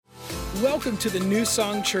Welcome to the New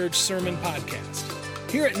Song Church Sermon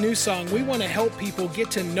Podcast. Here at New Song, we want to help people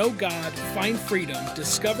get to know God, find freedom,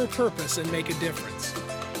 discover purpose, and make a difference.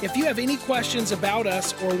 If you have any questions about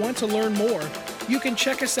us or want to learn more, you can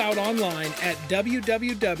check us out online at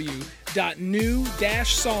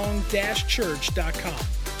www.new-song-church.com.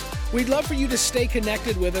 We'd love for you to stay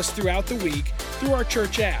connected with us throughout the week through our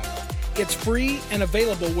church app. It's free and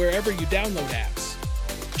available wherever you download apps.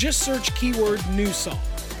 Just search keyword New Song.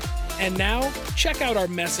 And now, check out our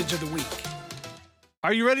message of the week.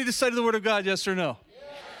 Are you ready to study the Word of God, yes or no? Yes.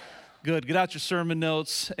 Good. Get out your sermon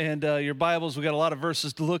notes and your Bibles. We've got a lot of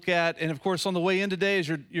verses to look at. And, of course, on the way in today, as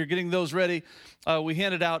you're getting those ready, we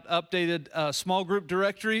handed out updated small group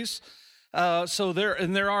directories. So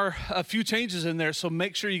there are a few changes in there, so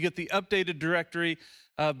make sure you get the updated directory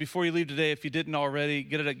before you leave today. If you didn't already,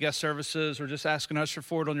 get it at guest services or just ask an usher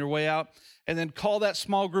for it on your way out. And then call that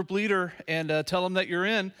small group leader and tell them that you're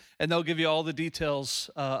in, and they'll give you all the details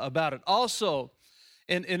about it. Also,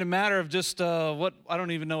 in a matter of just I don't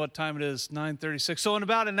even know what time it is, 9:36. So in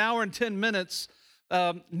about an hour and 10 minutes,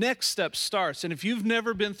 Next Steps starts. And if you've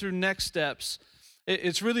never been through Next Steps,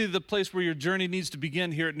 it's really the place where your journey needs to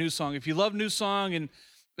begin here at New Song. If you love New Song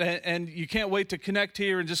and you can't wait to connect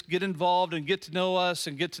here and just get involved and get to know us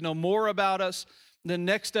and get to know more about us, then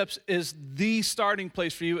Next Steps is the starting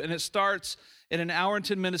place for you, and it starts in an hour and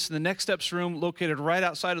 10 minutes in the Next Steps room located right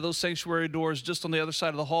outside of those sanctuary doors, just on the other side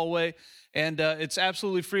of the hallway, and it's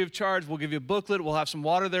absolutely free of charge. We'll give you a booklet. We'll have some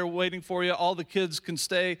water there waiting for you. All the kids can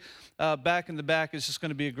stay back in the back. It's just going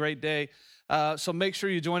to be a great day. So make sure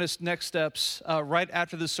you join us Next Steps right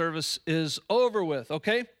after the service is over with,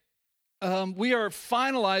 okay? We are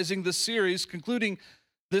finalizing the series, concluding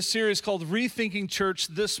this series called Rethinking Church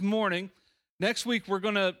this morning. Next week, we're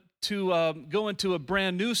going to go into a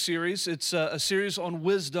brand new series. It's a series on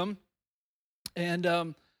wisdom. And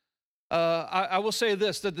I will say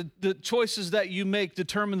this, that the choices that you make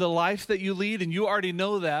determine the life that you lead, and you already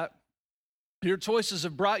know that. Your choices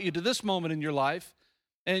have brought you to this moment in your life,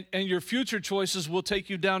 and your future choices will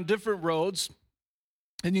take you down different roads,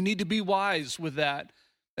 and you need to be wise with that.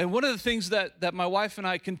 And one of the things that my wife and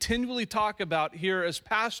I continually talk about here as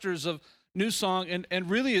pastors of New Song, and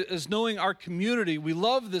really is knowing our community. We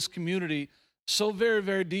love this community so very,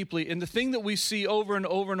 very deeply. And the thing that we see over and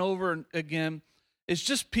over and over again is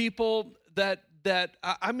just people that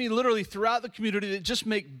I mean, literally throughout the community that just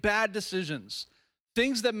make bad decisions,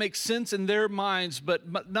 things that make sense in their minds, but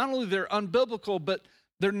not only they're unbiblical, but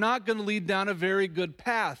they're not going to lead down a very good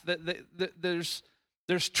path.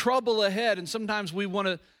 There's trouble ahead, and sometimes we want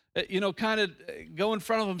to kind of go in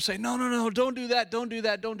front of them and say, no, don't do that.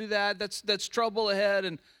 That's trouble ahead,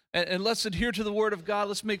 and let's adhere to the Word of God.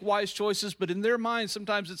 Let's make wise choices. But in their minds,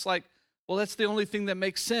 sometimes it's like, well, that's the only thing that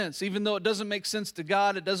makes sense. Even though it doesn't make sense to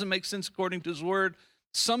God, it doesn't make sense according to His Word.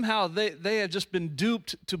 Somehow they have just been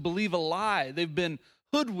duped to believe a lie. They've been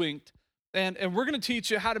hoodwinked, and we're going to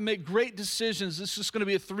teach you how to make great decisions. This is going to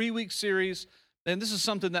be a 3-week series. And this is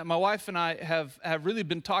something that my wife and I have really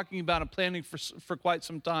been talking about and planning for quite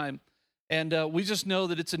some time. And we just know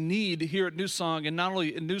that it's a need here at New Song, and not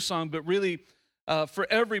only in New Song, but really for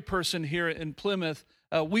every person here in Plymouth.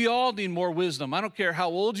 We all need more wisdom. I don't care how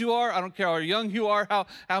old you are. I don't care how young you are,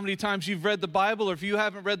 how many times you've read the Bible, or if you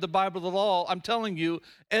haven't read the Bible at all. I'm telling you,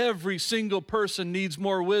 every single person needs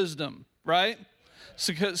more wisdom, right?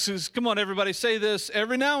 So come on, everybody, say this.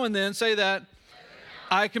 Every now and then, say that.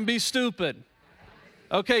 I can be stupid.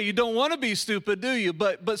 Okay, you don't want to be stupid, do you?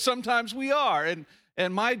 But sometimes we are,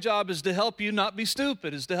 and my job is to help you not be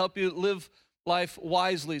stupid, is to help you live life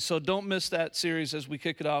wisely. So don't miss that series as we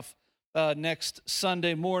kick it off next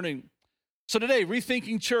Sunday morning. So today,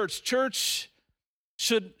 Rethinking Church. Church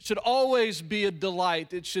should always be a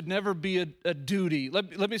delight. It should never be a duty.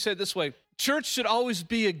 Let me say it this way. Church should always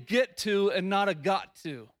be a get to and not a got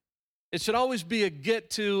to. It should always be a get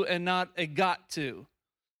to and not a got to.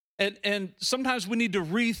 And sometimes we need to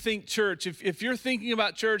rethink church. If you're thinking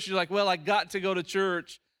about church, you're like, well, I got to go to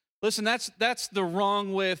church. Listen, that's the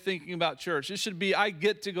wrong way of thinking about church. It should be, I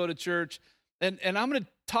get to go to church. And I'm going to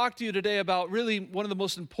talk to you today about really one of the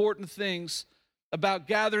most important things about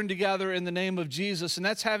gathering together in the name of Jesus, and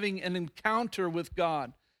that's having an encounter with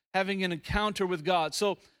God, having an encounter with God.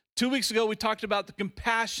 So 2 weeks ago, we talked about the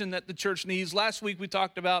compassion that the church needs. Last week, we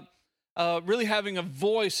talked about really having a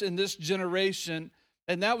voice in this generation.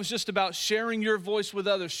 And that was just about sharing your voice with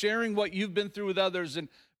others, sharing what you've been through with others, and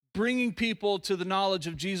bringing people to the knowledge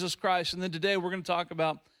of Jesus Christ. And then today we're going to talk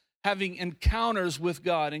about having encounters with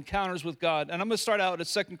God. And I'm going to start out at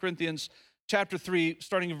 2 Corinthians chapter 3,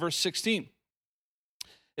 starting in verse 16.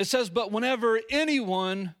 It says, but whenever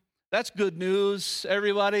anyone That's good news,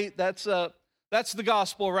 everybody. That's the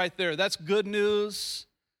gospel right there. That's good news.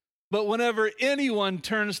 But whenever anyone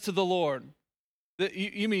turns to the Lord,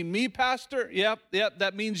 you mean me, Pastor? Yep,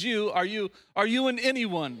 that means you. Are you an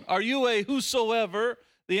anyone? Are you a whosoever?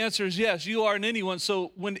 The answer is yes, you are an anyone.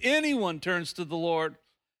 So when anyone turns to the Lord,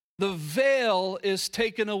 the veil is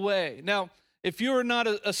taken away. Now, if you're not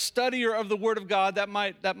a studier of the Word of God, that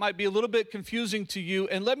might be a little bit confusing to you.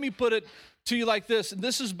 And let me put it to you like this, and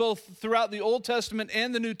this is both throughout the Old Testament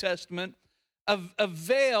and the New Testament. A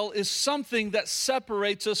veil is something that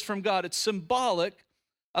separates us from God. It's symbolic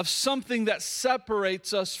of something that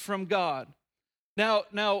separates us from God. Now,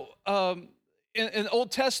 in the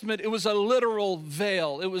Old Testament, it was a literal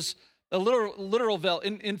veil. It was a literal veil.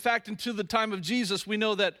 In fact, into the time of Jesus, we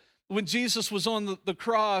know that when Jesus was on the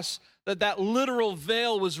cross, that literal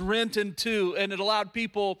veil was rent in two, and it allowed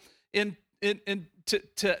people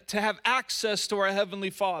to have access to our Heavenly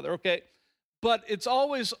Father, okay? But it's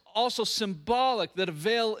always also symbolic, that a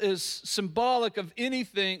veil is symbolic of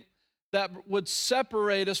anything that would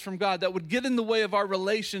separate us from God, that would get in the way of our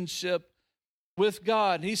relationship with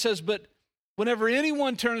God. And he says, but whenever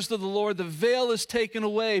anyone turns to the Lord, the veil is taken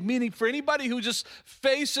away, meaning for anybody who just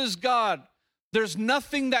faces God, there's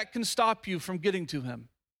nothing that can stop you from getting to him.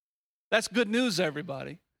 That's good news,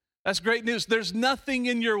 everybody. That's great news. There's nothing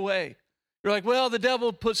in your way. You're like, well, the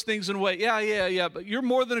devil puts things in the way. Yeah, but you're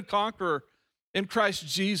more than a conqueror in Christ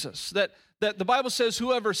Jesus. That the Bible says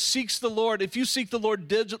whoever seeks the Lord, if you seek the Lord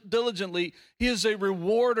diligently, he is a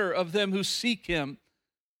rewarder of them who seek him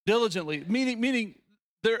diligently. Meaning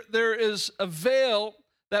there is a veil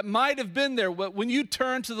that might have been there. But when you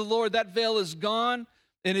turn to the Lord, that veil is gone.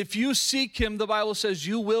 And if you seek him, the Bible says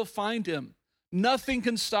you will find him. Nothing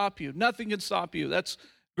can stop you. Nothing can stop you. That's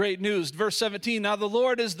great news. Verse 17, now the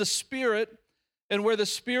Lord is the Spirit, and where the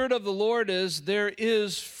Spirit of the Lord is, there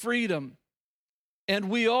is freedom. And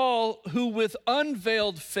we all who with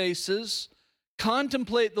unveiled faces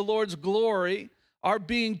contemplate the Lord's glory are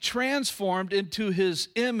being transformed into his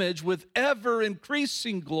image with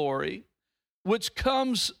ever-increasing glory, which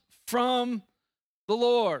comes from the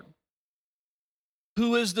Lord,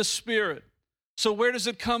 who is the Spirit. So where does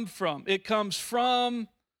it come from? It comes from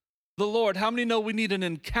the Lord. How many know we need an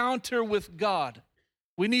encounter with God?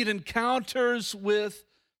 We need encounters with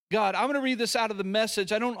God. I'm going to read this out of the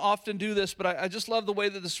Message. I don't often do this, but I just love the way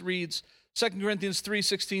that this reads. 2 Corinthians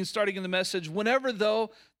 3:16, starting in the Message. Whenever, though,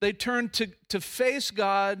 they turn to face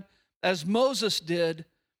God as Moses did,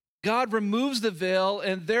 God removes the veil,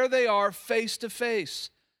 and there they are face to face.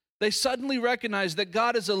 They suddenly recognize that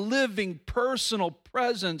God is a living, personal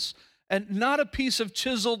presence and not a piece of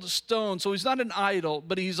chiseled stone. So he's not an idol,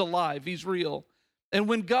 but he's alive. He's real. And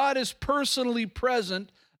when God is personally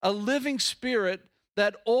present, a living spirit,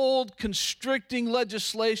 that old constricting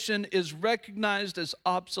legislation is recognized as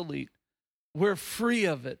obsolete. We're free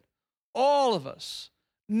of it. All of us.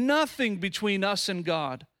 Nothing between us and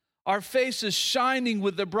God. Our face is shining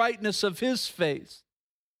with the brightness of his face.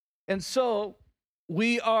 And so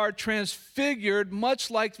we are transfigured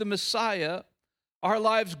much like the Messiah, our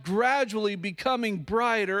lives gradually becoming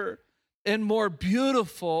brighter and more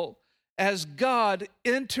beautiful as God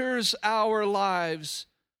enters our lives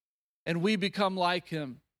and we become like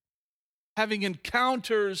him, having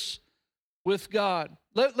encounters with God.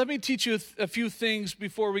 Let me teach you a few things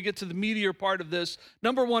before we get to the meatier part of this.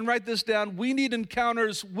 Number one, write this down. We need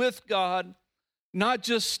encounters with God, not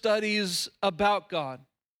just studies about God.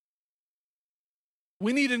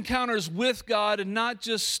 We need encounters with God and not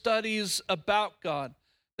just studies about God.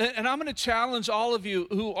 And I'm going to challenge all of you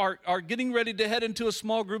who are getting ready to head into a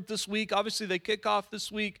small group this week. Obviously, they kick off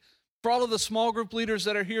this week. For all of the small group leaders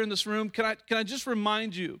that are here in this room, can I just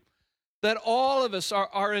remind you that all of us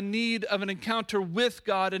are in need of an encounter with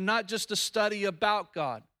God and not just a study about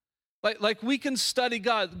God. Like we can study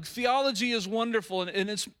God. Theology is wonderful,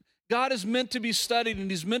 and God is meant to be studied, and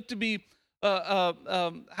he's meant to be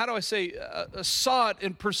sought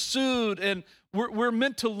and pursued, and we're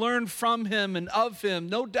meant to learn from him and of him,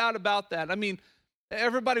 no doubt about that. I mean,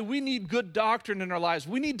 everybody, we need good doctrine in our lives.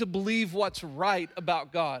 We need to believe what's right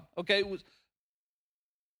about God, okay?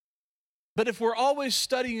 But if we're always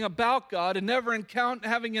studying about God and never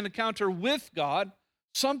having an encounter with God,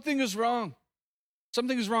 something is wrong.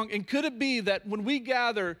 Something is wrong. And could it be that when we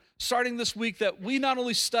gather starting this week that we not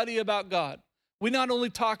only study about God, we not only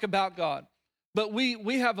talk about God, but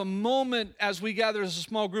we have a moment as we gather as a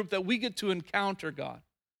small group that we get to encounter God,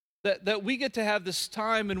 that we get to have this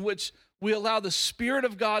time in which we allow the Spirit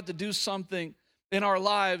of God to do something in our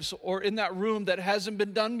lives or in that room that hasn't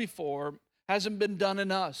been done before, hasn't been done in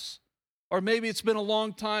us. Or maybe it's been a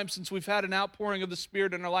long time since we've had an outpouring of the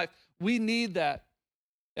Spirit in our life. We need that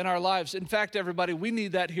in our lives. In fact, everybody, we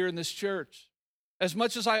need that here in this church. As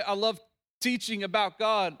much as I love teaching about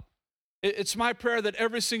God, it's my prayer that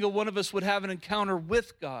every single one of us would have an encounter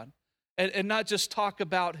with God and not just talk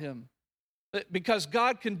about him. Because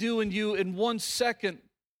God can do in you in 1 second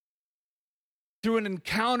through an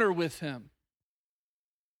encounter with him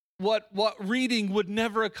what reading would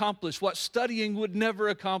never accomplish, what studying would never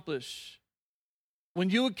accomplish. When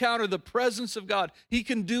you encounter the presence of God, he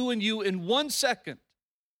can do in you in 1 second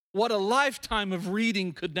what a lifetime of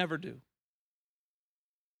reading could never do.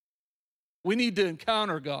 We need to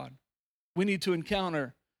encounter God. We need to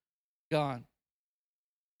encounter God.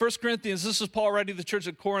 1 Corinthians, this is Paul writing to the church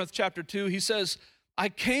at Corinth, chapter 2. He says, I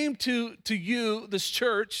came to you, this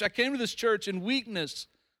church, I came to this church in weakness,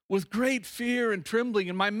 with great fear and trembling.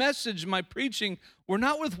 And my message, my preaching, were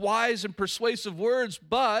not with wise and persuasive words,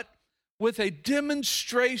 but with a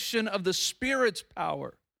demonstration of the Spirit's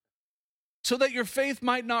power, so that your faith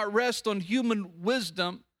might not rest on human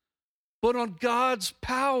wisdom, but on God's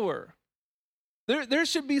power. There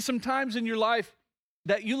should be some times in your life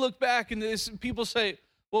that you look back and people say,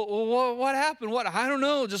 well, what happened? I don't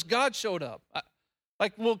know, just God showed up.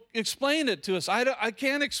 Well, explain it to us. I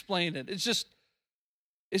can't explain it. It's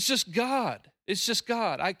just God. It's just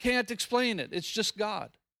God. I can't explain it. It's just God.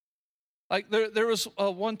 Like there was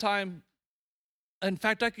one time, in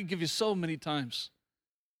fact, I could give you so many times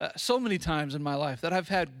in my life that I've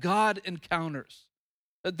had God encounters.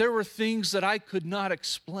 That there were things that I could not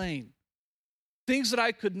explain. Things that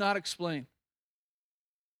I could not explain.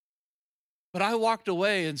 But I walked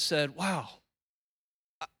away and said, wow,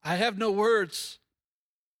 I have no words,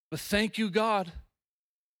 but thank you, God.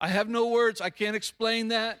 I have no words. I can't explain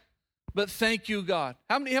that, but thank you, God.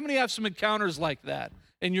 How many have some encounters like that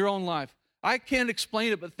in your own life? I can't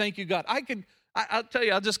explain it, but thank you, God. I'll tell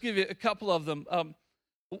you, I'll just give you a couple of them.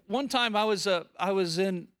 One time I was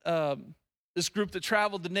in this group that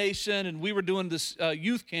traveled the nation, and we were doing this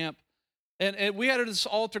youth camp, and we had this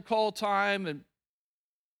altar call time,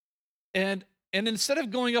 and instead of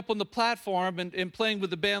going up on the platform and playing with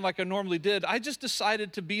the band like I normally did, I just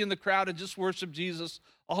decided to be in the crowd and just worship Jesus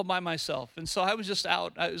all by myself. And so I was just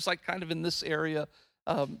out. I was like kind of in this area,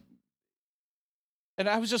 and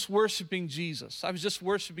I was just worshiping Jesus. I was just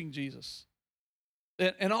worshiping Jesus.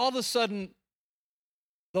 And all of a sudden,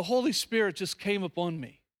 the Holy Spirit just came upon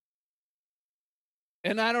me.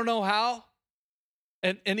 And I don't know how.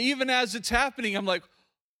 And even as it's happening, I'm like,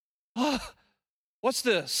 oh, what's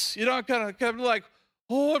this? You know, I'm kind of like,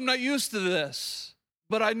 oh, I'm not used to this.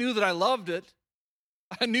 But I knew that I loved it.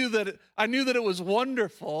 I knew that it was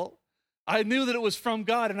wonderful. I knew that it was from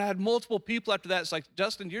God. And I had multiple people after that. It's like,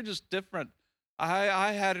 Justin, you're just different.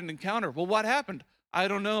 I had an encounter. Well, what happened? I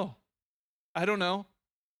don't know.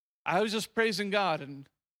 I was just praising God, and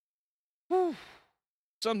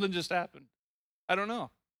something just happened. I don't know.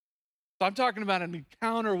 So I'm talking about an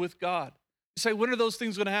encounter with God. You say, when are those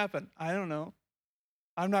things going to happen? I don't know.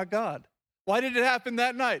 I'm not God. Why did it happen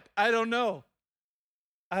that night? I don't know.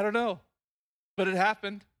 But it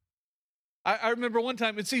happened. I remember one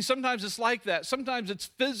time, and see, sometimes it's like that. Sometimes it's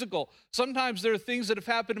physical. Sometimes there are things that have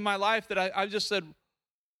happened in my life that I just said,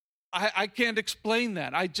 I can't explain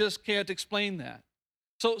that. I just can't explain that.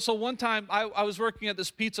 So one time I was working at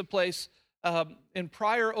this pizza place in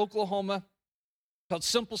Pryor, Oklahoma, called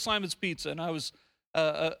Simple Simon's Pizza, and I was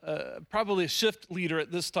probably a shift leader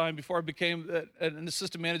at this time before I became an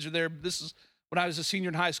assistant manager there. This is when I was a senior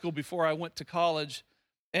in high school before I went to college.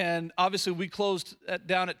 And obviously we closed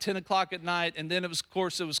down at 10 o'clock at night, and then it was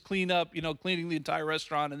clean up, cleaning the entire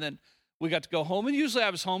restaurant, and then we got to go home. And usually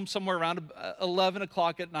I was home somewhere around 11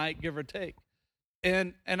 o'clock at night, give or take.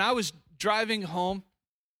 And I was driving home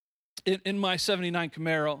in my 79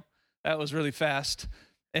 Camaro. That was really fast.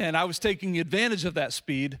 And I was taking advantage of that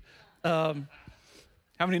speed. How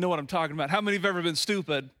many know what I'm talking about? How many have ever been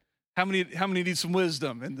stupid? How many need some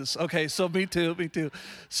wisdom in this? Okay, so me too.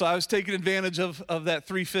 So I was taking advantage of that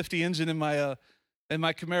 350 engine in my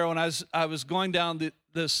Camaro, and I was going down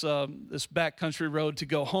this backcountry road to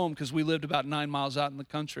go home because we lived about 9 miles out in the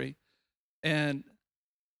country, and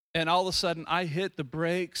all of a sudden I hit the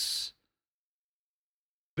brakes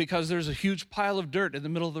because there's a huge pile of dirt in the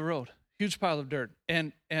middle of the road. Huge pile of dirt.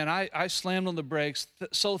 And I slammed on the brakes.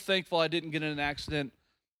 So thankful I didn't get in an accident.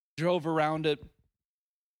 Drove around it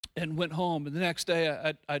and went home. And the next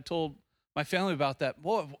day I told my family about that.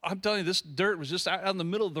 Boy, I'm telling you, this dirt was just out in the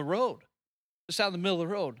middle of the road. Just out in the middle of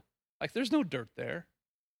the road. Like, there's no dirt there.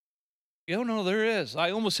 No, there is.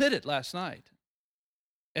 I almost hit it last night.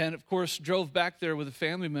 And, of course, drove back there with a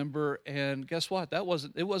family member, and guess what? It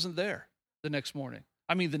wasn't there the next morning.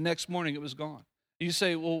 I mean, the next morning it was gone. You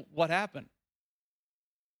say, well, what happened?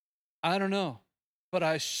 I don't know, but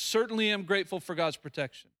I certainly am grateful for God's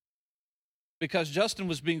protection because Justin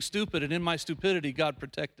was being stupid, and in my stupidity, God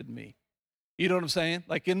protected me. You know what I'm saying?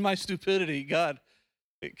 Like in my stupidity, God,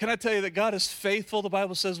 can I tell you that God is faithful? The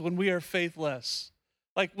Bible says when we are faithless,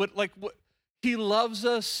 He loves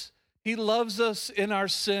us. He loves us in our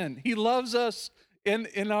sin. He loves us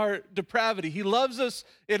in our depravity. He loves us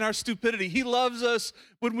in our stupidity. He loves us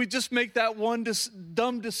when we just make that one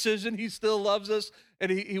dumb decision. He still loves us.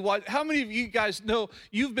 And how many of you guys know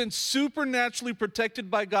you've been supernaturally protected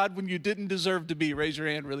by God when you didn't deserve to be? Raise your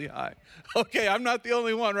hand really high. Okay, I'm not the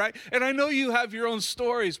only one, right? And I know you have your own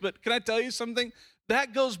stories, but can I tell you something?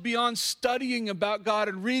 That goes beyond studying about God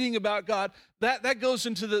and reading about God. That goes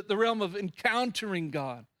into the realm of encountering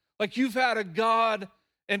God. Like you've had a God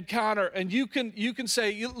encounter, and you can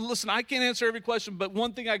say, listen, I can't answer every question, but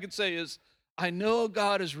one thing I can say is, I know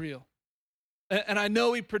God is real. And I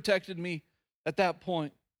know He protected me at that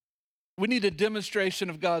point. We need a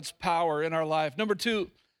demonstration of God's power in our life. Number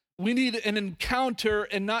two, we need an encounter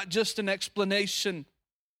and not just an explanation.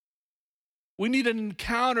 We need an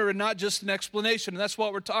encounter and not just an explanation. And that's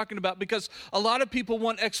what we're talking about, because a lot of people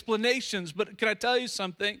want explanations. But can I tell you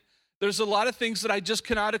something? There's a lot of things that I just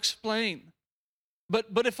cannot explain.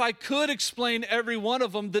 But if I could explain every one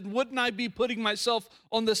of them, then wouldn't I be putting myself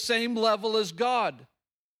on the same level as God?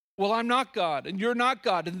 Well, I'm not God, and you're not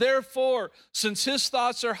God. And therefore, since His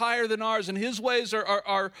thoughts are higher than ours and His ways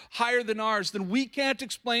are higher than ours, then we can't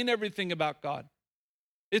explain everything about God.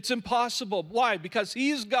 It's impossible. Why? Because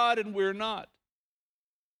He's God and we're not.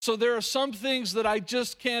 So there are some things that I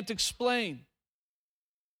just can't explain.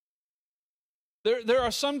 There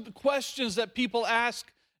are some questions that people ask,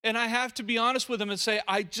 and I have to be honest with them and say,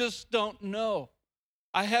 I just don't know.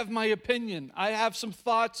 I have my opinion. I have some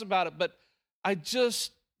thoughts about it, but I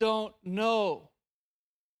just don't know.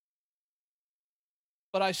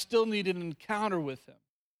 But I still need an encounter with Him.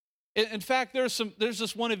 In fact, there's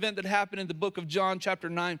this one event that happened in the book of John, chapter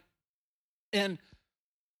 9, and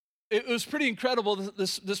it was pretty incredible.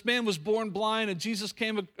 This man was born blind, and Jesus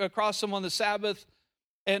came across him on the Sabbath,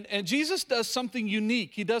 and Jesus does something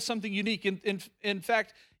unique. He does something unique. In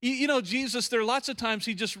fact, Jesus, there are lots of times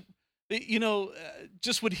He just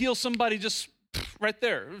would heal somebody just right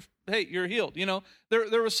there. Hey, you're healed.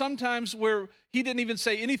 There were some times where He didn't even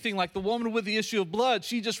say anything, like the woman with the issue of blood.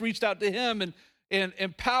 She just reached out to Him,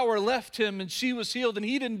 and power left him, and she was healed, and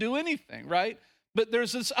He didn't do anything, right? But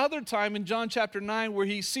there's this other time in John chapter 9 where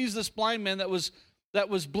He sees this blind man that was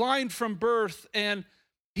blind from birth, and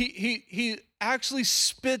he actually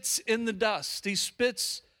spits in the dust. He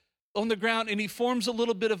spits on the ground, and He forms a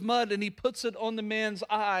little bit of mud, and He puts it on the man's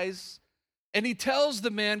eyes, and He tells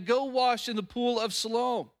the man, go wash in the pool of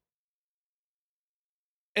Siloam.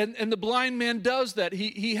 And the blind man does that.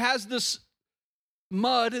 He has this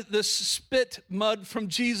mud, this spit mud from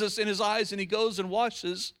Jesus in his eyes, and he goes and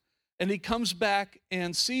washes, and he comes back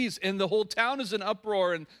and sees, and the whole town is in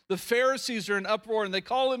uproar, and the Pharisees are in uproar, and they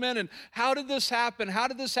call him in, and how did this happen? How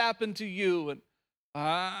did this happen to you? And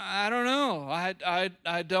I don't know.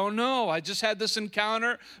 I don't know. I just had this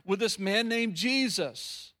encounter with this man named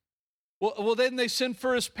Jesus. Well, then they send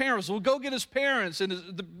for his parents. Well, go get his parents, and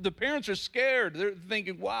the parents are scared. They're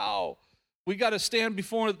thinking, wow, we got to stand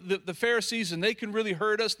before the Pharisees, and they can really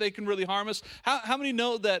hurt us. They can really harm us. How many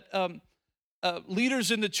know that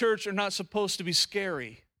leaders in the church are not supposed to be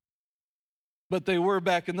scary? But they were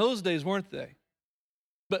back in those days, weren't they?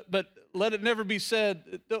 But let it never be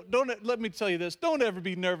said, let me tell you this, don't ever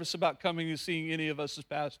be nervous about coming and seeing any of us as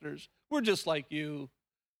pastors. We're just like you.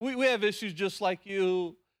 We have issues just like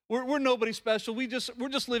you. We're nobody special. We're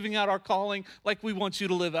just living out our calling like we want you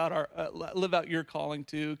to live out your calling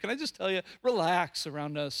too. Can I just tell you, relax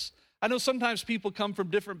around us. I know sometimes people come from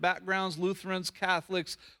different backgrounds, Lutherans,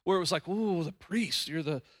 Catholics, where it was like, ooh, the priest,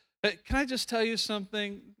 can I just tell you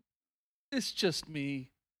something? It's just me.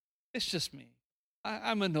 It's just me.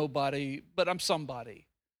 I'm a nobody, but I'm somebody.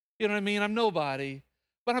 You know what I mean? I'm nobody,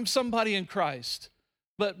 but I'm somebody in Christ.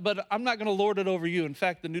 But I'm not going to lord it over you. In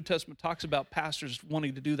fact, the New Testament talks about pastors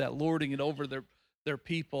wanting to do that, lording it over their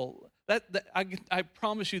people. I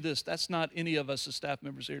promise you this, that's not any of us as staff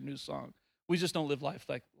members here at New Song. We just don't live life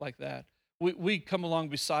like that. We come along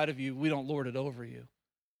beside of you. We don't lord it over you.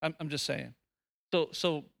 I'm just saying.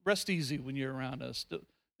 So rest easy when you're around us.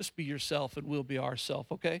 Just be yourself, and we'll be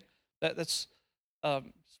ourself, okay? That's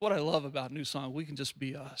what I love about New Song. We can just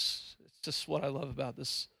be us. It's just what I love about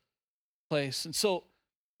this place. And so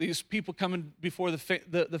these people coming before the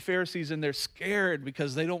Pharisees, and they're scared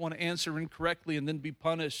because they don't want to answer incorrectly and then be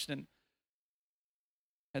punished. And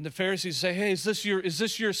And the Pharisees say, hey, is this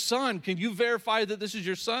your son? Can you verify that this is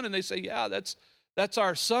your son? And they say, yeah, that's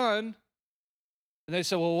our son. And they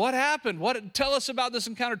say, well, what happened? Tell us about this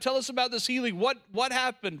encounter. Tell us about this healing. What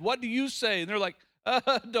happened? What do you say? And they're like,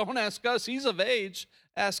 don't ask us. He's of age.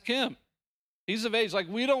 Ask him. He's of age. Like,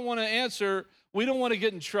 we don't want to answer. We don't want to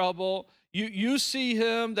get in trouble. You see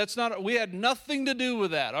him. We had nothing to do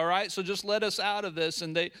with that, all right? So just let us out of this.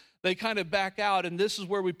 And they kind of back out. And this is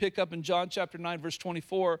where we pick up in John chapter 9, verse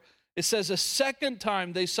 24. It says a second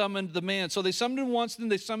time they summoned the man. So they summoned him once, then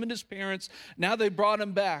they summoned his parents. Now they brought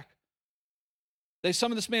him back. They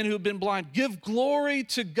summoned this man who had been blind. Give glory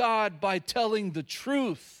to God by telling the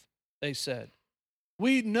truth, they said.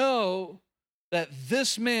 We know that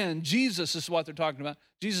this man, Jesus, is what they're talking about.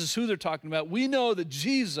 Jesus is who they're talking about. We know that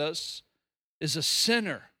Jesus is a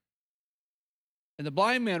sinner. And the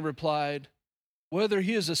blind man replied, whether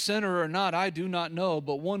he is a sinner or not, I do not know.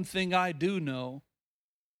 But one thing I do know,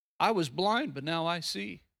 I was blind, but now I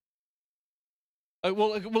see.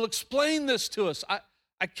 Well, explain this to us.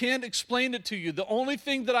 I can't explain it to you. The only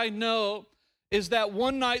thing that I know is that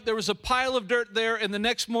one night there was a pile of dirt there, and the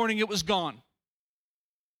next morning it was gone.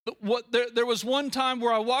 There was one time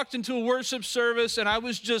where I walked into a worship service and I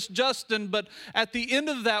was just Justin, but at the end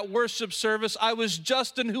of that worship service, I was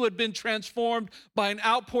Justin who had been transformed by an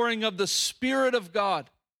outpouring of the Spirit of God.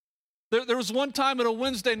 There was one time on a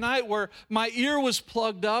Wednesday night where my ear was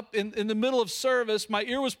plugged up in the middle of service. My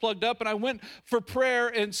ear was plugged up and I went for prayer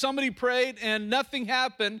and somebody prayed and nothing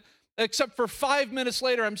happened except for 5 minutes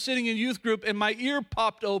later, I'm sitting in youth group and my ear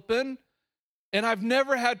popped open and I've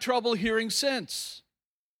never had trouble hearing since.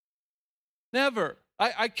 Never.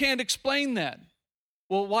 I can't explain that.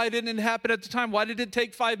 Well, why didn't it happen at the time? Why did it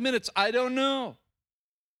take 5 minutes? I don't know.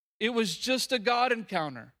 It was just a God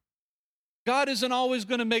encounter. God isn't always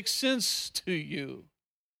going to make sense to you.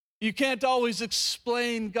 You can't always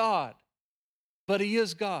explain God, but he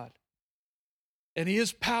is God. And he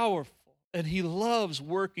is powerful, and he loves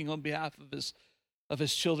working on behalf of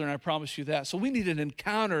his children. I promise you that. So we need an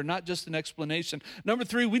encounter, not just an explanation. Number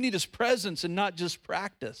 3, we need his presence and not just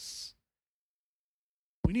practice.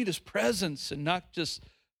 We need his presence and not just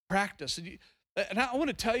practice. And I want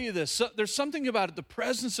to tell you this. There's something about it, the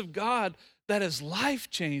presence of God, that is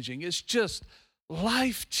life-changing. It's just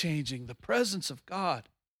life-changing, the presence of God.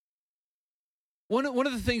 One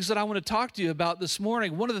of the things that I want to talk to you about this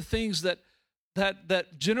morning, one of the things that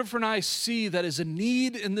Jennifer and I see that is a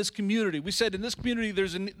need in this community. We said in this community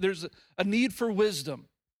there's a need for wisdom.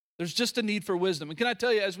 There's just a need for wisdom. And can I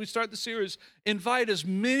tell you, as we start the series, invite as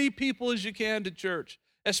many people as you can to church,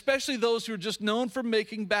 especially those who are just known for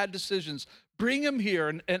making bad decisions. Bring them here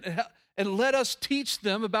and let us teach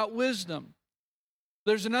them about wisdom.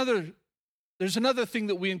 There's another thing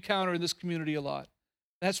that we encounter in this community a lot.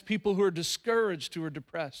 That's people who are discouraged, who are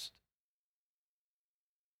depressed.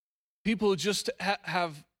 People who just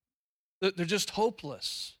they're just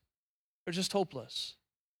hopeless. They're just hopeless.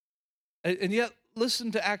 And yet,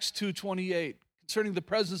 listen to Acts 2:28 concerning the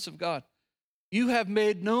presence of God. You have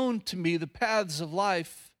made known to me the paths of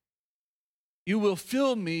life. You will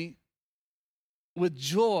fill me with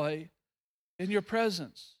joy in your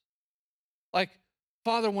presence. Like,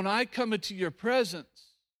 Father, when I come into your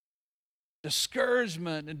presence,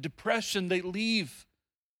 discouragement and depression, they leave,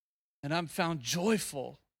 and I'm found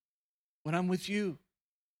joyful when I'm with you.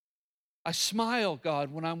 I smile,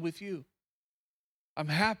 God, when I'm with you. I'm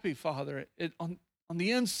happy, Father, on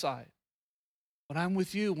the inside when I'm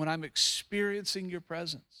with you, when I'm experiencing your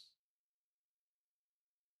presence.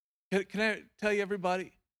 Can I tell you,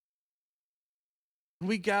 everybody, when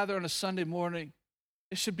we gather on a Sunday morning,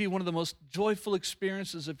 it should be one of the most joyful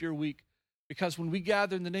experiences of your week, because when we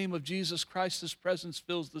gather in the name of Jesus Christ, his presence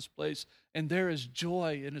fills this place, and there is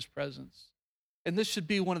joy in his presence. And this should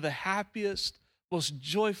be one of the happiest, most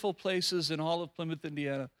joyful places in all of Plymouth,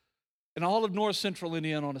 Indiana. And all of North Central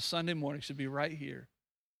Indiana on a Sunday morning should be right here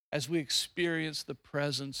as we experience the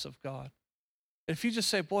presence of God. And if you just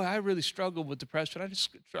say, boy, I really struggle with depression, I just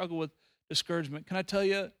struggle with discouragement, can I tell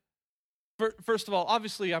you, first of all,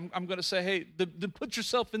 obviously I'm going to say, hey, put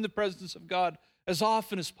yourself in the presence of God as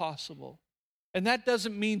often as possible. And that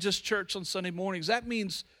doesn't mean just church on Sunday mornings. That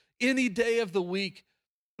means any day of the week.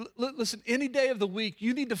 Listen, any day of the week,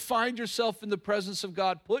 you need to find yourself in the presence of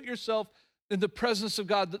God. Put yourself in the presence of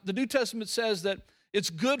God. The New Testament says that it's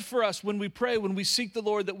good for us when we pray, when we seek the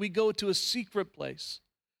Lord, that we go to a secret place,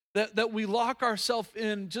 that we lock ourselves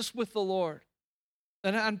in just with the Lord.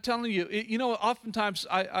 And I'm telling you, oftentimes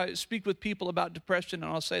I speak with people about depression,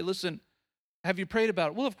 and I'll say, listen, have you prayed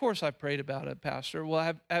about it? Well, of course I've prayed about it, Pastor.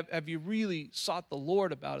 Well, have you really sought the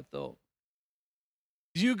Lord about it, though?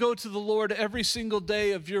 Do you go to the Lord every single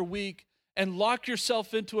day of your week and lock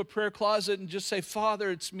yourself into a prayer closet and just say,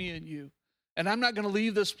 Father, it's me and you. And I'm not going to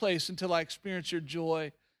leave this place until I experience your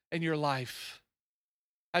joy and your life.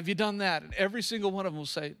 Have you done that? And every single one of them will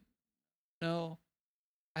say, no,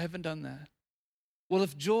 I haven't done that. Well,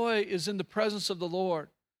 if joy is in the presence of the Lord,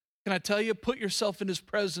 can I tell you, put yourself in his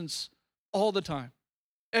presence all the time,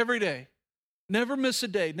 every day. Never miss a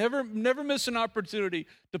day. Never miss an opportunity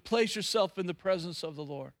to place yourself in the presence of the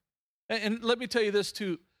Lord. And let me tell you this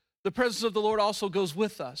too. The presence of the Lord also goes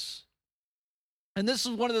with us. And this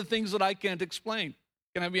is one of the things that I can't explain.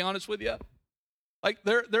 Can I be honest with you? Like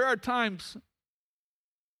there are times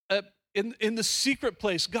in the secret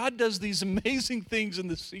place, God does these amazing things in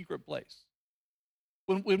the secret place.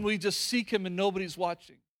 When we just seek him and nobody's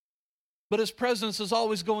watching. But his presence is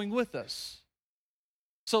always going with us.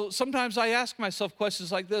 So sometimes I ask myself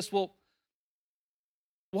questions like this. Well,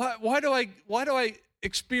 why do I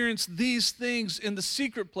experience these things in the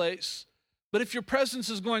secret place? But if your presence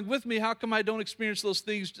is going with me, how come I don't experience those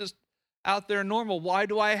things just out there normal? Why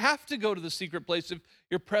do I have to go to the secret place if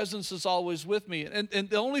your presence is always with me? And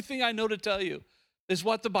the only thing I know to tell you is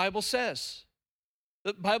what the Bible says.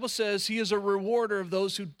 The Bible says he is a rewarder of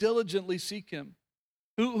those who diligently seek him,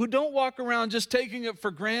 who don't walk around just taking it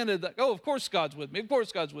for granted that, oh, of course God's with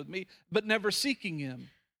me, but never seeking him.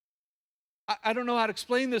 I don't know how to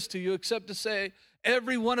explain this to you except to say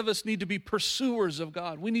every one of us need to be pursuers of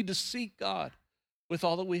God. We need to seek God with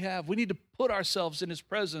all that we have. We need to put ourselves in his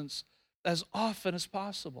presence as often as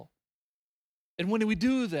possible. And when we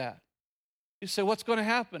do that, you say, what's going to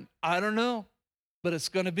happen? I don't know, but it's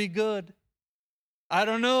going to be good. I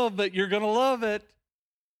don't know, but you're going to love it.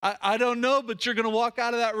 I don't know, but you're going to walk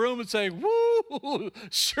out of that room and say, woo,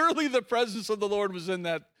 surely the presence of the Lord was in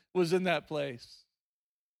that place.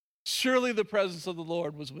 Surely the presence of the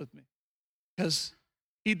Lord was with me because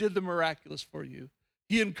he did the miraculous for you.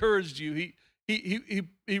 He encouraged you.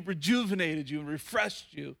 He rejuvenated you and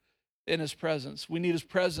refreshed you in his presence. We need his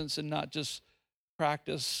presence and not just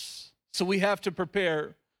practice. So we have to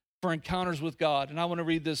prepare for encounters with God. And I want to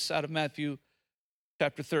read this out of Matthew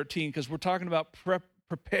chapter 13 because we're talking about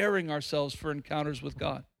preparing ourselves for encounters with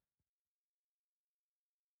God.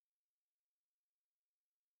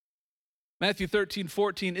 Matthew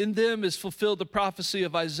 13:14, in them is fulfilled the prophecy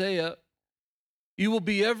of Isaiah. You will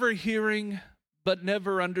be ever hearing, but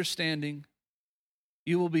never understanding.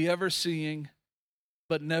 You will be ever seeing,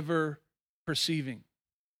 but never perceiving.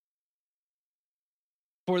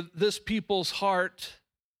 For this people's heart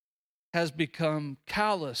has become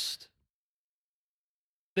calloused.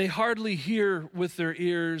 They hardly hear with their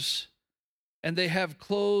ears, and they have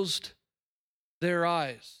closed their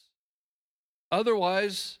eyes.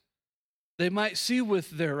 Otherwise, they might see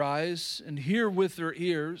with their eyes and hear with their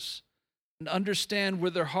ears and understand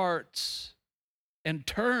with their hearts and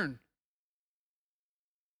turn,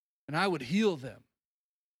 and I would heal them.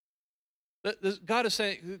 God is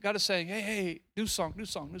saying, hey, new song.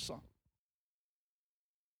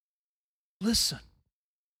 Listen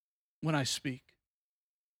when I speak.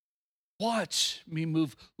 Watch me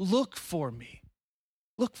move. Look for me.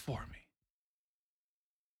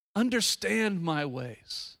 Understand my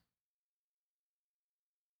ways.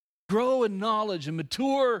 Grow in knowledge and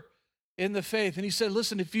mature in the faith. And he said,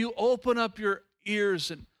 listen, if you open up your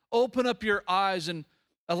ears and open up your eyes and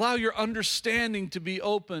allow your understanding to be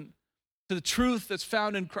open to the truth that's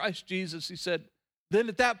found in Christ Jesus, he said, then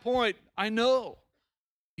at that point, I know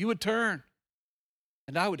you would turn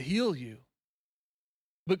and I would heal you.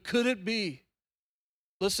 But could it be,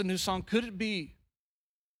 listen, new song, could it be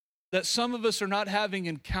that some of us are not having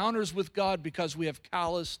encounters with God because we have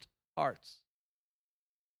calloused hearts?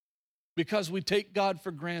 Because we take God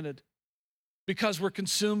for granted, because we're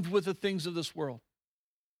consumed with the things of this world,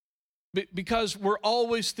 because we're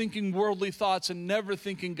always thinking worldly thoughts and never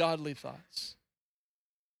thinking godly thoughts,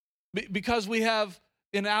 because we have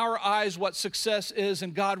in our eyes what success is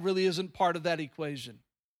and God really isn't part of that equation.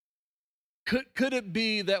 Could it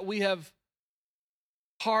be that we have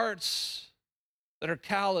hearts that are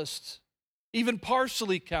calloused, even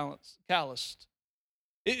partially calloused?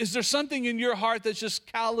 Is there something in your heart that's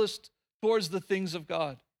just calloused towards the things of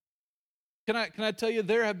God? Can I tell you,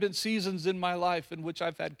 there have been seasons in my life in which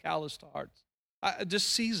I've had calloused hearts. Just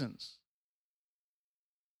seasons.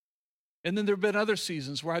 And then there have been other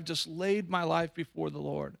seasons where I've just laid my life before the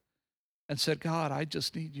Lord and said, God, I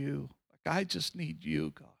just need you. I just need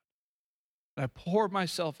you, God. And I pour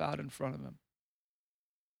myself out in front of him.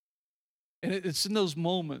 And it's in those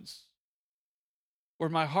moments where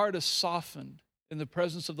my heart is softened in the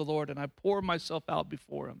presence of the Lord and I pour myself out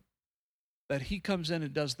before him that he comes in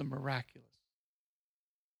and does the miraculous.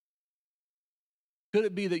 Could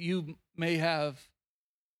it be that you may have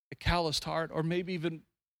a calloused heart, or maybe even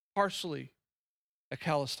partially a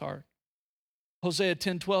calloused heart? Hosea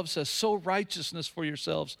 10:12 says, sow righteousness for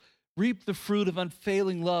yourselves, reap the fruit of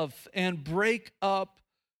unfailing love, and break up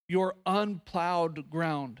your unplowed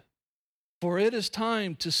ground. For it is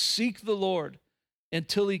time to seek the Lord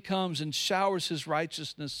until he comes and showers his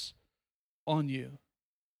righteousness on you.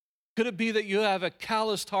 Could it be that you have a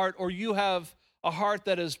calloused heart, or you have a heart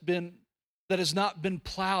that has not been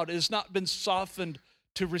plowed, it has not been softened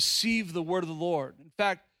to receive the word of the Lord? In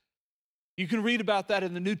fact, you can read about that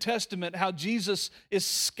in the New Testament, how Jesus is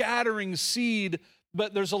scattering seed,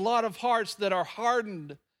 but there's a lot of hearts that are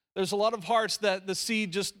hardened. There's a lot of hearts that the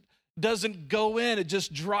seed just doesn't go in. It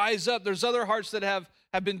just dries up. There's other hearts that have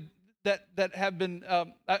been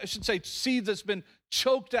seed that's been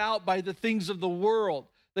choked out by the things of the world.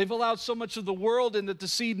 They've allowed so much of the world in that the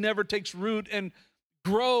seed never takes root and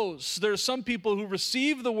grows. There are some people who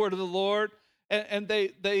receive the word of the Lord, and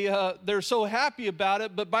they're so happy about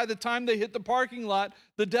it, but by the time they hit the parking lot,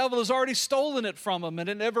 the devil has already stolen it from them, and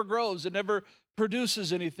it never grows. It never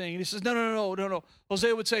produces anything. And he says, no.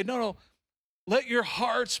 Hosea would say, no. Let your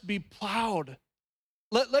hearts be plowed.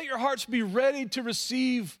 Let your hearts be ready to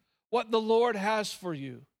receive what the Lord has for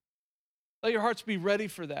you. Let your hearts be ready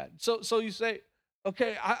for that. So you say,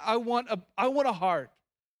 okay, I want a heart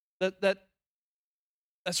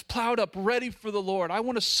that's plowed up, ready for the Lord. I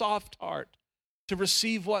want a soft heart to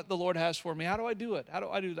receive what the Lord has for me. How do I do it? How do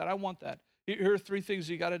I do that? I want that. Here are three things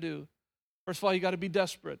you got to do. First of all, you got to be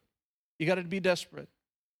desperate. You got to be desperate.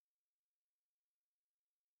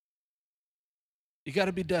 You got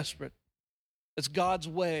to be desperate. It's God's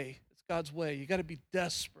way. It's God's way. You got to be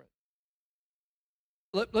desperate.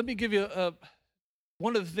 Let me give you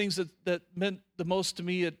one of the things that meant the most to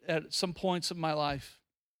me at some points of my life,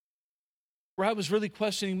 where I was really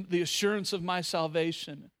questioning the assurance of my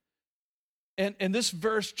salvation. And this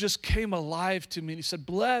verse just came alive to me. He said,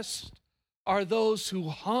 blessed are those who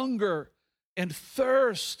hunger and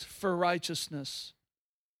thirst for righteousness,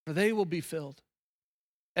 for they will be filled.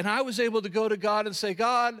 And I was able to go to God and say,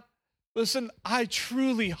 God, listen, I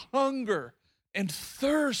truly hunger and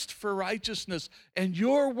thirst for righteousness. And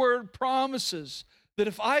your word promises that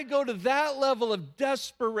if I go to that level of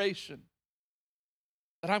desperation,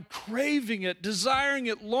 that I'm craving it, desiring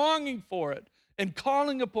it, longing for it, and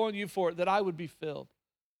calling upon you for it, that I would be filled.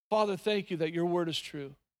 Father, thank you that your word is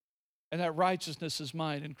true and that righteousness is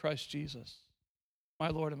mine in Christ Jesus, my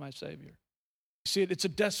Lord and my Savior. See, it's a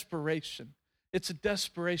desperation. It's a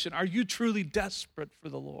desperation. Are you truly desperate for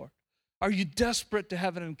the Lord? Are you desperate to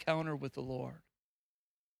have an encounter with the Lord?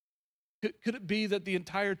 Could it be that the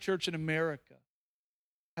entire church in America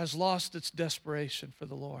has lost its desperation for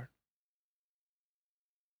the Lord?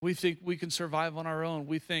 We think we can survive on our own.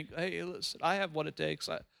 We think, hey, listen, I have what it takes.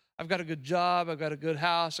 I've got a good job. I've got a good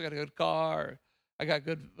house. I got a good car. I got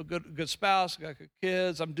a good spouse. I got good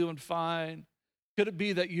kids. I'm doing fine. Could it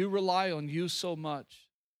be that you rely on you so much,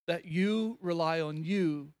 that you rely on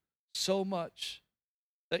you so much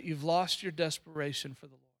that you've lost your desperation for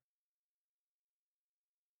the Lord?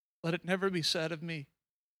 Let it never be said of me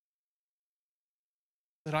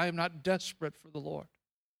that I am not desperate for the Lord,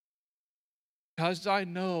 because I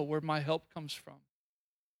know where my help comes from.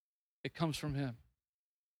 It comes from Him.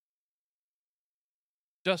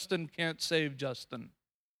 Justin can't save Justin.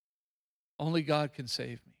 Only God can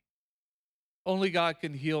save me. Only God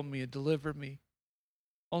can heal me and deliver me.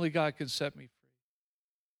 Only God can set me free.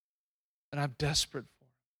 And I'm desperate for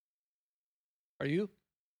Him. Are you?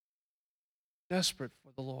 Desperate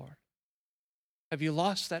for the Lord. Have you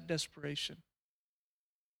lost that desperation?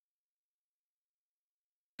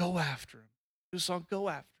 Go after Him. Do a song, go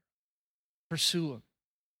after Him. Pursue Him.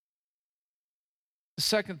 The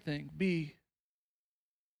second thing, be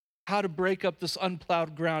how to break up this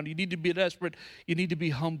unplowed ground. You need to be desperate. You need to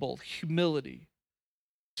be humble. Humility,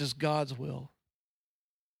 which is God's will.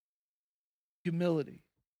 Humility.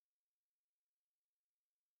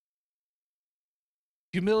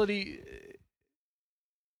 Humility,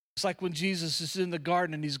 it's like when Jesus is in the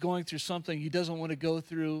garden and he's going through something he doesn't want to go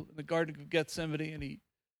through in the Garden of Gethsemane, and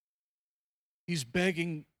he's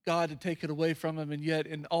begging God to take it away from him, and yet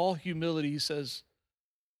in all humility he says,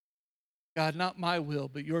 God, not my will,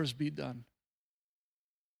 but yours be done.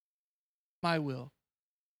 My will,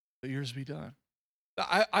 but yours be done.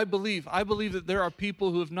 I believe that there are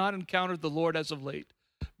people who have not encountered the Lord as of late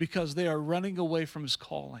because they are running away from His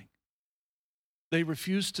calling. They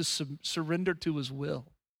refuse to surrender to His will.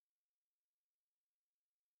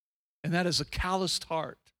 And that is a calloused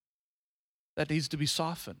heart that needs to be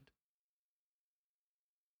softened.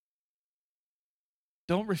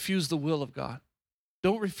 Don't refuse the will of God.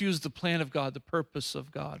 Don't refuse the plan of God, the purpose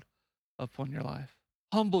of God upon your life.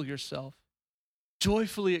 Humble yourself.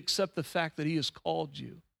 Joyfully accept the fact that he has called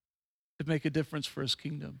you to make a difference for his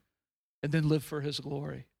kingdom and then live for his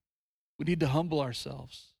glory. We need to humble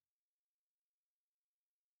ourselves.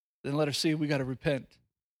 Then letter C, we got to repent.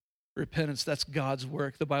 Repentance, that's God's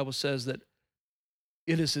work. The Bible says that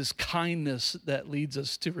it is his kindness that leads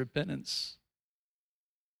us to repentance.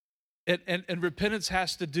 And repentance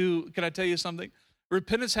has to do, can I tell you something?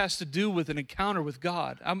 Repentance has to do with an encounter with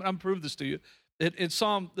God. I'm prove this to you. In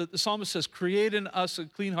Psalm, the psalmist says, create in us a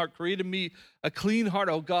clean heart, create in me a clean heart,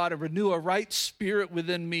 O God, and renew a right spirit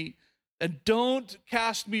within me. And don't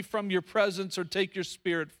cast me from your presence or take your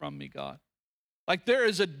spirit from me, God. Like there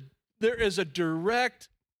is a direct,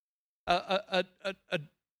 a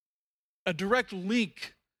direct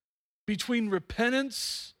link between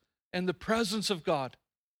repentance and the presence of God.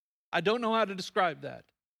 I don't know how to describe that.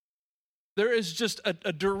 There is just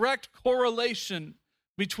a direct correlation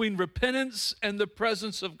between repentance and the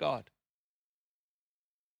presence of God.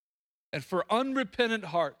 And for unrepentant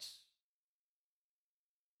hearts,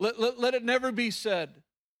 let it never be said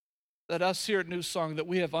that us here at New Song, that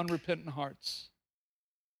we have unrepentant hearts.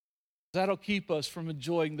 That'll keep us from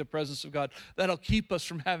enjoying the presence of God. That'll keep us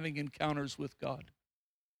from having encounters with God.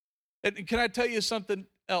 And can I tell you something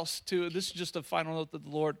else too? This is just a final note that the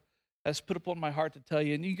Lord has put upon my heart to tell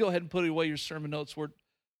you. And you go ahead and put away your sermon notes. We're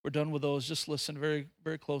done with those. Just listen very,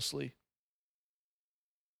 very closely.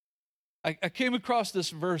 I came across this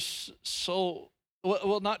verse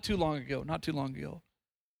not too long ago.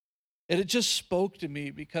 And it just spoke to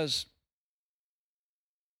me because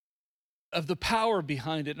of the power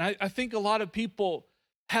behind it. And I think a lot of people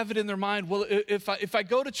have it in their mind, well, if I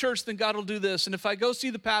go to church, then God will do this. And if I go see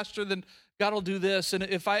the pastor, then God will do this. And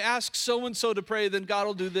if I ask so-and-so to pray, then God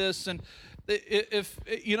will do this. And if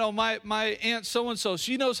my aunt so-and-so,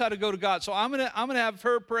 she knows how to go to God. So I'm gonna have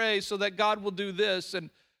her pray so that God will do this. And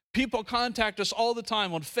people contact us all the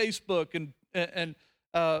time on Facebook and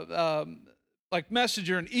like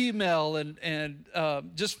Messenger and email and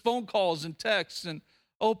just phone calls and texts and,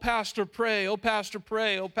 oh, pastor, pray. Oh, pastor,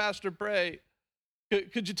 pray. Oh, pastor, pray.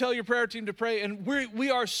 Could you tell your prayer team to pray? And we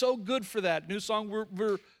are so good for that. New Song,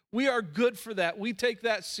 we are good for that. We take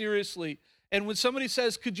that seriously. And when somebody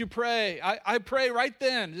says, could you pray? I pray right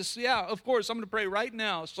then. Just, yeah, of course, I'm going to pray right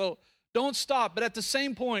now. So don't stop. But at the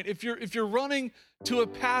same point, if you're running to a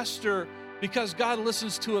pastor because God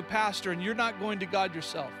listens to a pastor and you're not going to God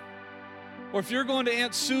yourself, or if you're going to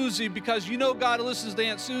Aunt Susie because you know God listens to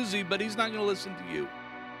Aunt Susie, but he's not going to listen to you.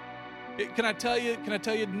 Can I tell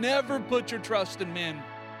you, never put your trust in men.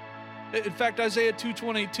 In fact, Isaiah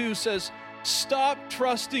 2:22 says, stop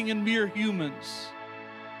trusting in mere humans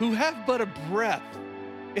who have but a breath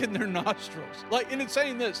in their nostrils. And it's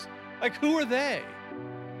saying this, like, who are they?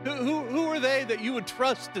 Who are they that you would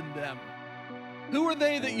trust in them? Who are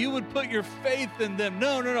they that you would put your faith in them?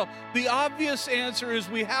 No. The obvious answer is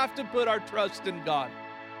we have to put our trust in God.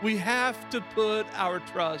 We have to put our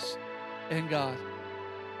trust in God.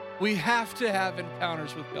 We have to have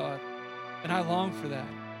encounters with God. And I long for that.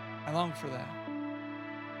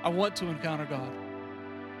 I want to encounter God.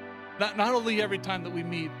 Not only every time that we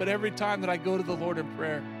meet, but every time that I go to the Lord in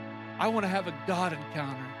prayer. I want to have a God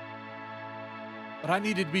encounter. But I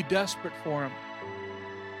need to be desperate for him.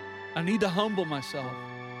 I need to humble myself.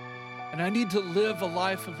 And I need to live a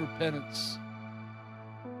life of repentance.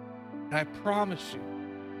 And I promise you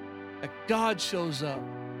that God shows up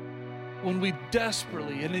when we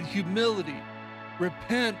desperately and in humility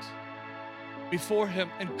repent before him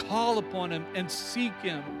and call upon him and seek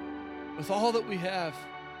him with all that we have.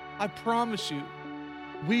 I promise you,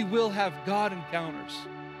 we will have God encounters.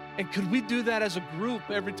 And could we do that as a group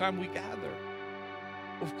every time we gather?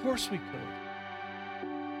 Of course we could.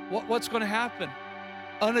 What's going to happen?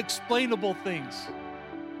 Unexplainable things.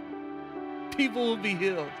 People will be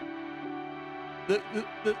healed.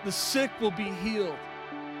 The sick will be healed.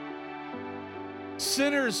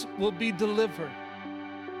 Sinners will be delivered.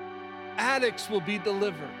 Addicts will be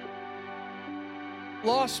delivered.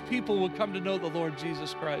 Lost people will come to know the Lord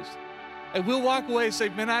Jesus Christ. And we'll walk away and say,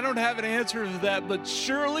 man, I don't have an answer to that, but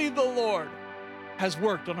surely the Lord has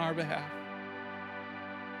worked on our behalf.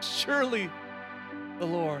 Surely the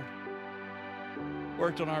Lord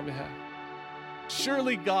worked on our behalf.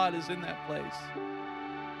 Surely God is in that place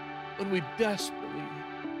when we desperately,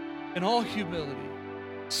 in all humility,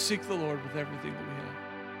 seek the Lord with everything that we have.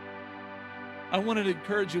 I wanted to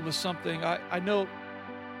encourage you with something. I know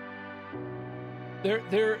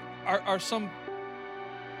there are some,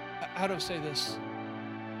 how do I say this?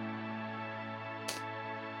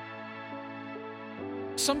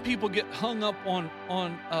 some people get hung up on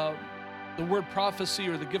the word prophecy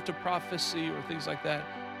or the gift of prophecy or things like that.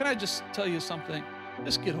 Can I just tell you something?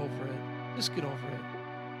 Just get over it. Just get over it.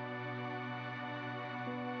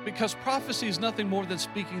 Because prophecy is nothing more than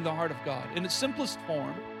speaking the heart of God. In its simplest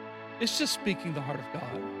form, it's just speaking the heart of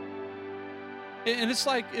God. And it's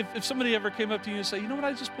like if somebody ever came up to you and said, you know what,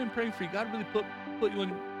 I've just been praying for you. God really put you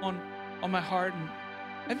on my heart. And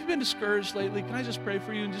have you been discouraged lately? Can I just pray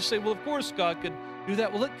for you? And just say, well, of course God could do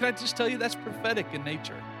that. Well, look, can I just tell you, that's prophetic in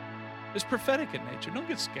nature. It's prophetic in nature. Don't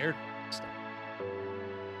get scared of stuff.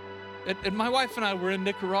 And my wife and I were in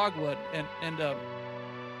Nicaragua, and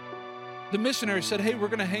the missionary said, hey, we're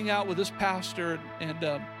going to hang out with this pastor. And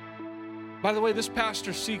by the way, this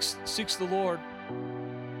pastor seeks the Lord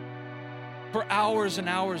for hours and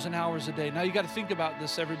hours and hours a day. Now, you got to think about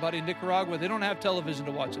this, everybody. In Nicaragua, they don't have television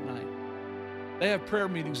to watch at night. They have prayer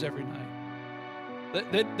meetings every night.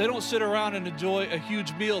 They don't sit around and enjoy a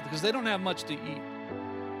huge meal because they don't have much to eat.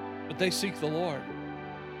 But they seek the Lord.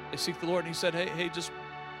 They seek the Lord. And he said, hey, just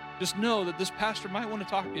know that this pastor might want to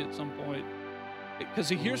talk to you at some point because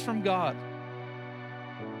he hears from God.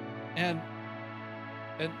 And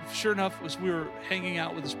sure enough, as we were hanging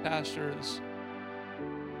out with this pastor, it was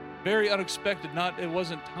very unexpected. It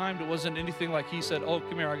wasn't timed. It wasn't anything like he said, oh,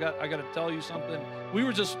 come here, I got to tell you something. We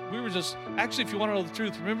were just, actually, if you want to know the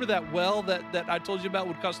truth, remember that well that I told you about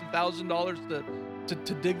would cost $1,000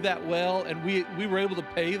 to dig that well, and we were able to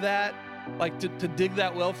pay that, like to dig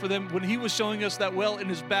that well for them, when he was showing us that well in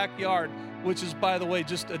his backyard, which is, by the way,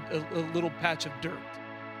 just a little patch of dirt.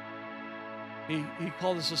 He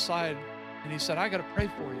called us aside and he said, I got to pray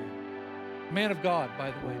for you. Man of God,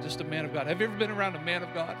 by the way, just a man of God. Have you ever been around a man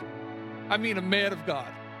of God? I mean a man of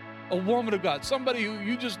God, a woman of God, somebody who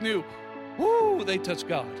you just knew, whoo, they touch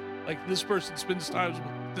God. Like this person spends time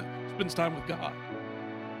with God.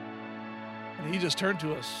 And he just turned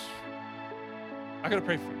to us. I got to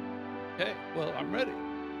pray for you. Okay, well, I'm ready.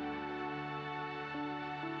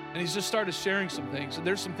 And he's just started sharing some things. And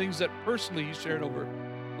there's some things that personally he shared over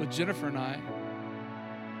with Jennifer and I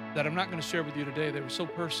that I'm not going to share with you today. They were so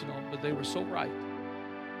personal, but they were so right.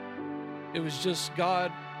 It was just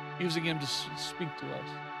God using him to speak to us.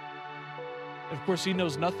 And of course, he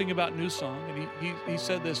knows nothing about New Song. And he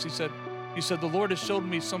said this. He said, the Lord has showed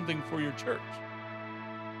me something for your church.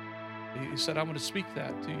 He said, I'm going to speak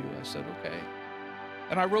that to you. I said, okay.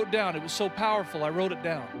 And I wrote down, it was so powerful, I wrote it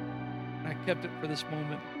down. And I kept it for this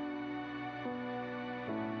moment.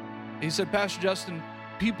 He said, Pastor Justin,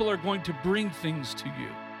 people are going to bring things to you.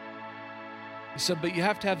 He said, but you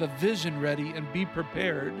have to have a vision ready and be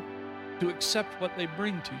prepared to accept what they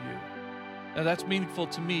bring to you. Now that's meaningful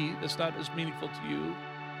to me. That's not as meaningful to you,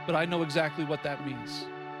 but I know exactly what that means.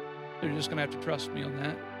 They're just going to have to trust me on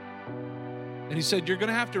that. And he said, you're going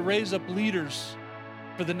to have to raise up leaders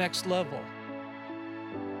for the next level.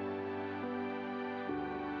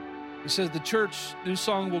 He says the church, New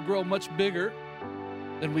Song, will grow much bigger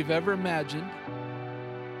than we've ever imagined.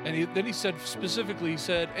 And then he said specifically, he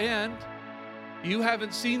said, and you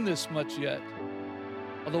haven't seen this much yet.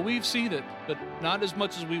 Although we've seen it, but not as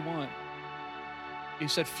much as we want. He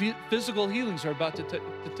said physical healings are about to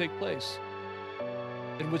take place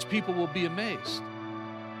in which people will be amazed.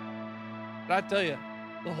 But I tell you,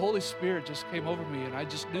 the Holy Spirit just came over me, and I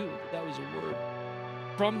just knew that was a word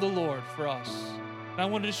from the Lord for us. And I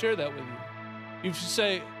wanted to share that with you. You should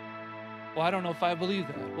say, well, I don't know if I believe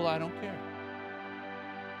that. Well, I don't care.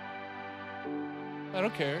 I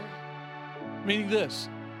don't care. Meaning this.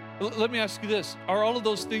 Let me ask you this. Are all of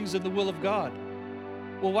those things in the will of God?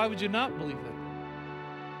 Well, why would you not believe it?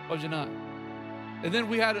 Why would you not? And then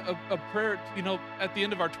we had a prayer, at the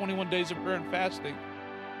end of our 21 days of prayer and fasting.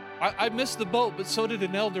 I missed the boat, but so did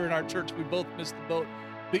an elder in our church. We both missed the boat.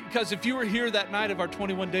 Because if you were here that night of our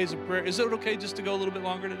 21 days of prayer, is it okay just to go a little bit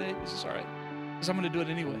longer today? Is this all right? Because I'm going to do it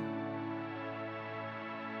anyway.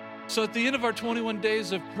 So at the end of our 21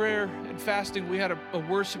 days of prayer and fasting, we had a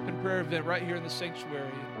worship and prayer event right here in the sanctuary.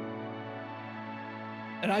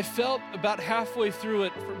 And I felt about halfway through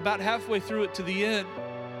it to the end,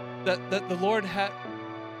 that the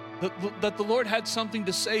Lord had something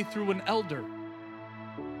to say through an elder.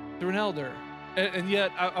 And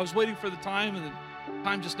yet I was waiting for the time, and the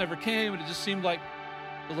time just never came, and it just seemed like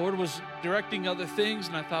the Lord was directing other things.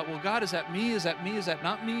 And I thought, well, God, is that me? Is that me? Is that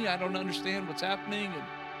not me? I don't understand what's happening.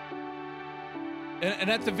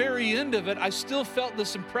 And at the very end of it, I still felt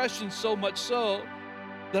this impression, so much so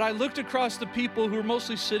that I looked across the people who were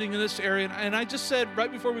mostly sitting in this area, and I just said,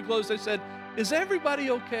 right before we closed, I said, is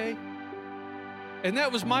everybody okay? And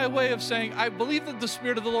that was my way of saying, I believe that the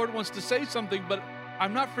Spirit of the Lord wants to say something, but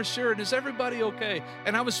I'm not for sure. And is everybody okay?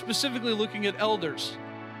 And I was specifically looking at elders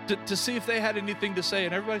to see if they had anything to say.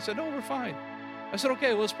 And everybody said, no, we're fine. I said,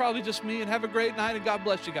 okay, well, it's probably just me, and have a great night, and God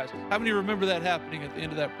bless you guys. How many remember that happening at the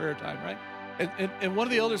end of that prayer time, right? And one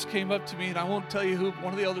of the elders came up to me, and I won't tell you who, but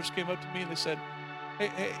one of the elders came up to me and they said,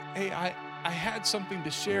 hey, I had something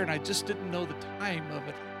to share, and I just didn't know the time of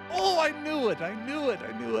it. Oh, I knew it.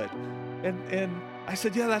 And I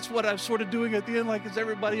said, yeah, that's what I was sort of doing at the end, like, is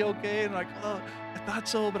everybody okay? And like, oh, I thought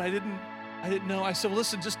so, but I didn't know. I said, well,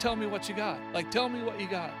 listen, just tell me what you got. Like, tell me what you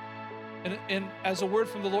got. And as a word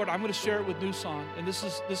from the Lord, I'm going to share it with New Song. And this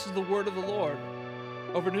is the word of the Lord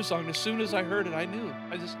over New Song. And as soon as I heard it, I knew.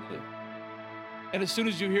 I just knew. And as soon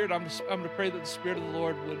as you hear it, I'm going to pray that the Spirit of the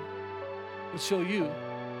Lord would show you.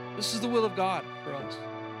 This is the will of God for us.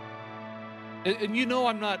 And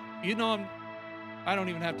I don't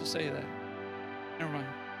even have to say that. Never mind.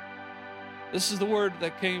 This is the word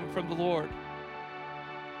that came from the Lord.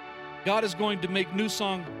 God is going to make New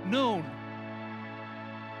Song known.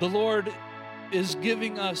 The Lord is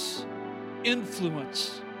giving us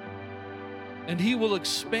influence, and He will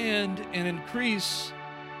expand and increase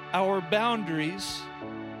our boundaries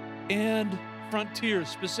and frontiers,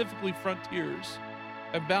 specifically frontiers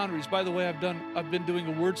and boundaries. By the way, I've been doing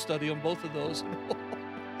a word study on both of those.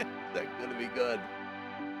 That's going to be good.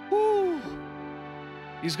 Woo!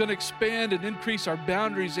 He's going to expand and increase our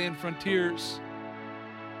boundaries and frontiers,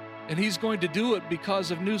 and He's going to do it because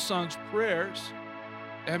of New Song's prayers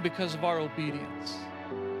and because of our obedience.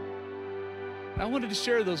 And I wanted to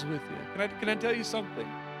share those with you. Can I tell you something?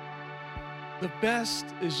 The best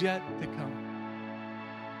is yet to come.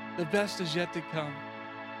 The best is yet to come.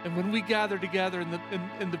 And when we gather together in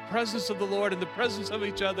the presence of the Lord, in the presence of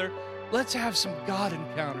each other, let's have some God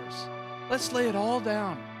encounters. Let's lay it all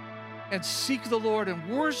down and seek the Lord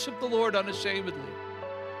and worship the Lord unashamedly.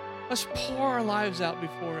 Let's pour our lives out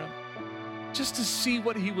before Him just to see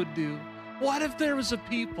what He would do. What if there was a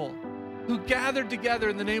people who gathered together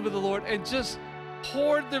in the name of the Lord and just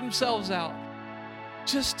poured themselves out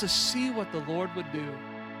just to see what the Lord would do?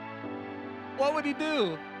 What would He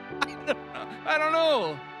do? I don't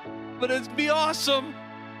know. But it'd be awesome.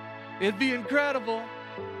 It'd be incredible.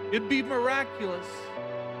 It'd be miraculous.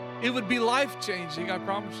 It would be life-changing, I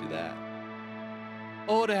promise you that.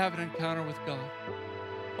 Oh, to have an encounter with God.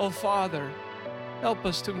 Oh, Father, help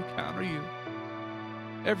us to encounter You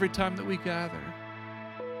every time that we gather.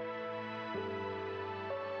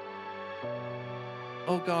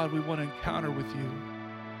 Oh God, we want to encounter with You.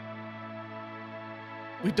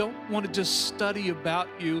 We don't want to just study about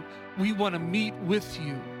You. We want to meet with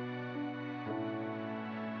You.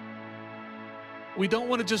 We don't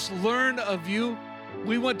want to just learn of You.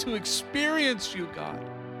 We want to experience You, God.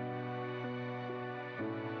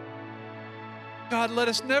 God, let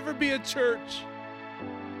us never be a church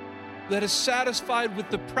that is satisfied with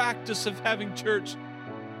the practice of having church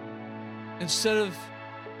instead of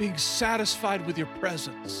being satisfied with Your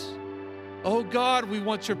presence. Oh God, we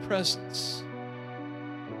want Your presence.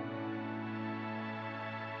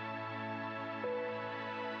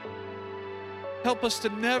 Help us to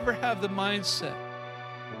never have the mindset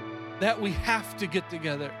that we have to get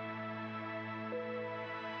together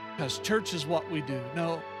because church is what we do.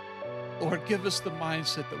 No, Lord, give us the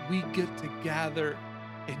mindset that we get to gather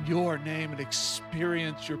in Your name and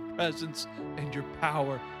experience Your presence and Your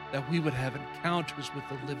power, that we would have encounters with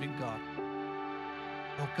the living God.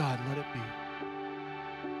 Oh God, let it be.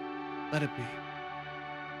 Let it be.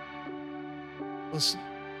 Listen,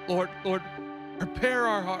 Lord, prepare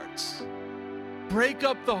our hearts. Break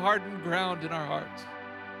up the hardened ground in our hearts.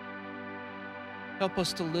 Help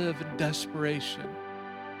us to live in desperation,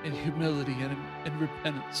 in humility, and in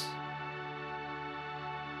repentance.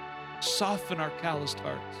 Soften our calloused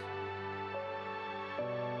hearts.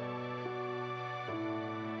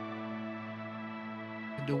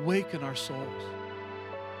 And awaken our souls.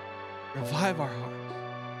 Revive our hearts.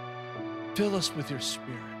 Fill us with Your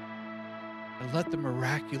Spirit. And let the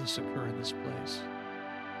miraculous occur in this place.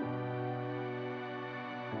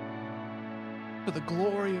 For the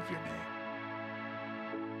glory of Your name.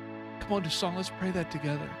 Come on, to song, let's pray that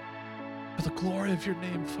together. For the glory of Your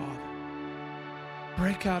name, Father.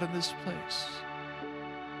 Break out in this place.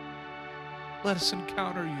 Let us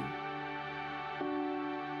encounter You.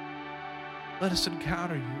 Let us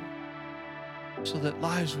encounter You so that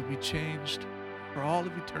lives would be changed for all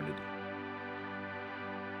of eternity.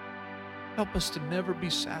 Help us to never be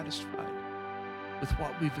satisfied with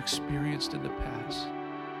what we've experienced in the past.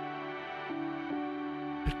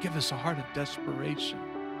 But give us a heart of desperation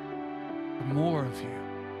for more of You.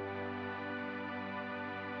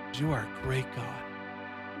 You are a great God.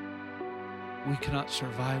 We cannot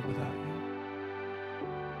survive without you,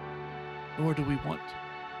 nor do we want to.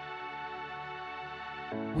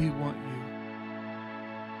 We want you.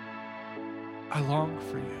 I long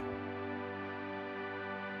for you.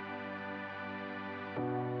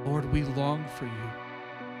 Lord, we long for you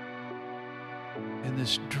in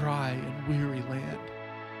this dry and weary land.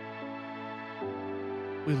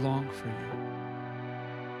 We long for you.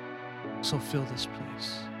 So fill this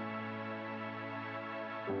place.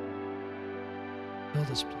 Fill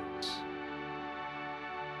this place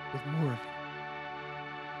with more of you.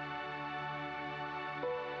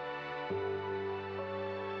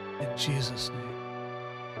 In Jesus' name.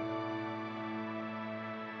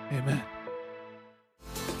 Amen.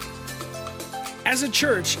 As a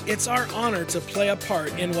church, it's our honor to play a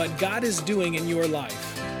part in what God is doing in your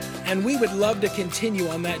life, and we would love to continue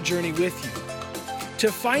on that journey with you.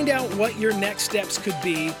 To find out what your next steps could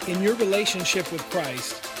be in your relationship with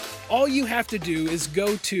Christ, all you have to do is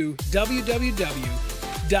go to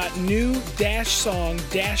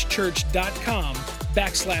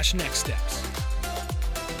www.new-song-church.com/nextsteps.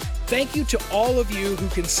 Thank you to all of you who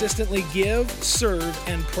consistently give, serve,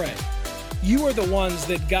 and pray. You are the ones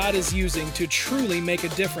that God is using to truly make a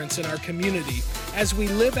difference in our community as we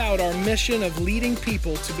live out our mission of leading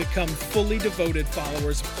people to become fully devoted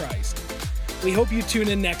followers of Christ. We hope you tune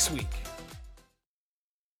in next week.